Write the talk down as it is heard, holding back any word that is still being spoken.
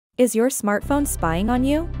Is your smartphone spying on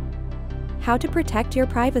you? How to protect your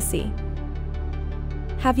privacy.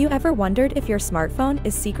 Have you ever wondered if your smartphone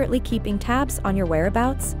is secretly keeping tabs on your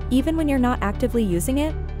whereabouts, even when you're not actively using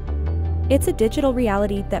it? It's a digital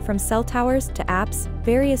reality that from cell towers to apps,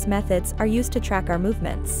 various methods are used to track our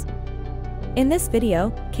movements. In this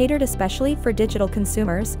video, catered especially for digital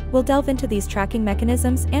consumers, we'll delve into these tracking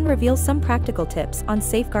mechanisms and reveal some practical tips on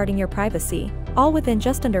safeguarding your privacy, all within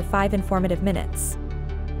just under 5 informative minutes.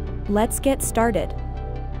 Let's get started.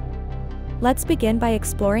 Let's begin by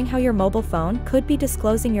exploring how your mobile phone could be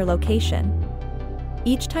disclosing your location.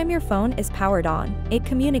 Each time your phone is powered on, it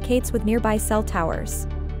communicates with nearby cell towers.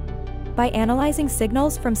 By analyzing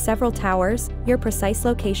signals from several towers, your precise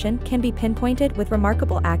location can be pinpointed with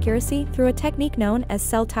remarkable accuracy through a technique known as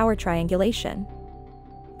cell tower triangulation.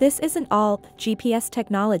 This isn't all. GPS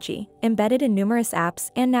technology, embedded in numerous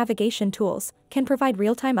apps and navigation tools, can provide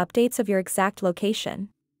real-time updates of your exact location.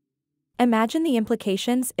 Imagine the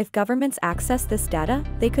implications if governments access this data.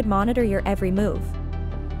 They could monitor your every move.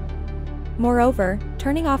 Moreover,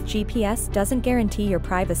 turning off GPS doesn't guarantee your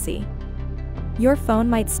privacy. Your phone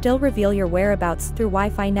might still reveal your whereabouts through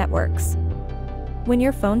Wi-Fi networks. When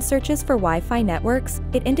your phone searches for Wi-Fi networks,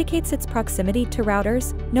 it indicates its proximity to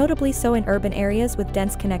routers, notably so in urban areas with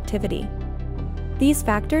dense connectivity. These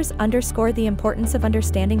factors underscore the importance of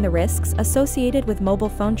understanding the risks associated with mobile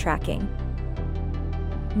phone tracking.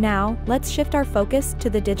 Now, let's shift our focus to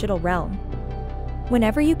the digital realm.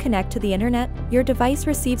 Whenever you connect to the internet, your device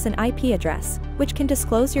receives an IP address, which can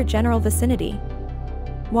disclose your general vicinity.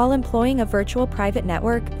 While employing a virtual private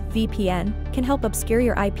network, VPN, can help obscure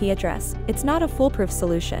your IP address, it's not a foolproof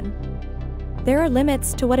solution. There are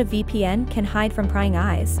limits to what a VPN can hide from prying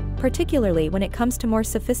eyes, particularly when it comes to more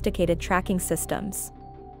sophisticated tracking systems.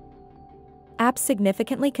 Apps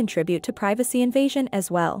significantly contribute to privacy invasion as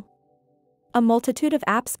well. A multitude of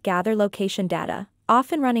apps gather location data,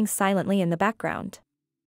 often running silently in the background.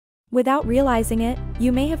 Without realizing it,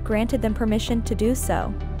 you may have granted them permission to do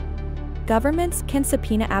so. Governments can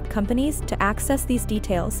subpoena app companies to access these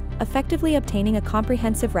details, effectively obtaining a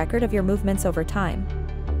comprehensive record of your movements over time.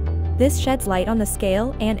 This sheds light on the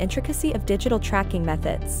scale and intricacy of digital tracking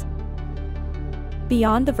methods.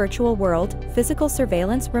 Beyond the virtual world, physical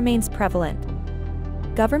surveillance remains prevalent.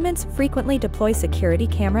 Governments frequently deploy security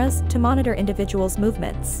cameras to monitor individuals'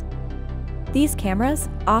 movements. These cameras,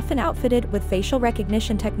 often outfitted with facial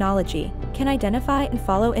recognition technology, can identify and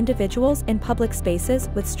follow individuals in public spaces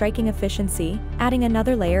with striking efficiency, adding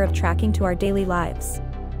another layer of tracking to our daily lives.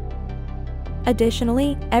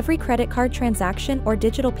 Additionally, every credit card transaction or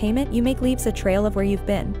digital payment you make leaves a trail of where you've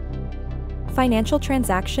been. Financial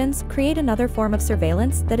transactions create another form of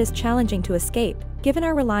surveillance that is challenging to escape, given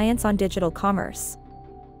our reliance on digital commerce.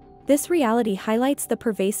 This reality highlights the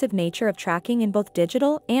pervasive nature of tracking in both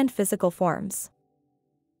digital and physical forms.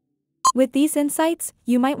 With these insights,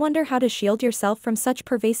 you might wonder how to shield yourself from such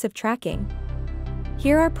pervasive tracking.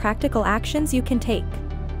 Here are practical actions you can take.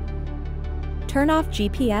 Turn off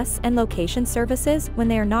GPS and location services when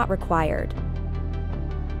they are not required.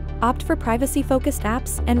 Opt for privacy-focused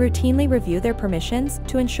apps and routinely review their permissions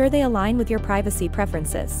to ensure they align with your privacy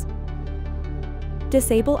preferences.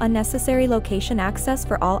 Disable unnecessary location access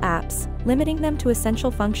for all apps, limiting them to essential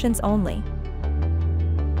functions only.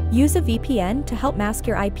 Use a VPN to help mask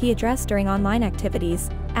your IP address during online activities,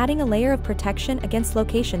 adding a layer of protection against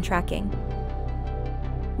location tracking.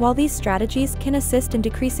 While these strategies can assist in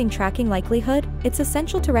decreasing tracking likelihood, it's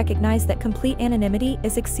essential to recognize that complete anonymity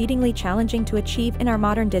is exceedingly challenging to achieve in our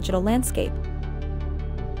modern digital landscape.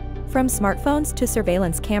 From smartphones to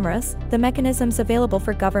surveillance cameras, the mechanisms available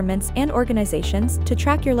for governments and organizations to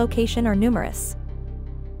track your location are numerous.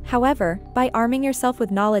 However, by arming yourself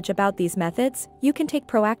with knowledge about these methods, you can take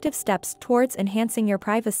proactive steps towards enhancing your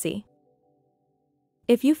privacy.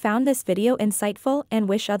 If you found this video insightful and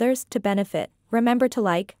wish others to benefit, remember to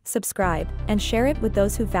like, subscribe, and share it with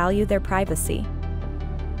those who value their privacy.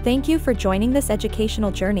 Thank you for joining this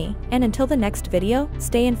educational journey, and until the next video,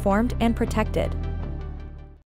 stay informed and protected.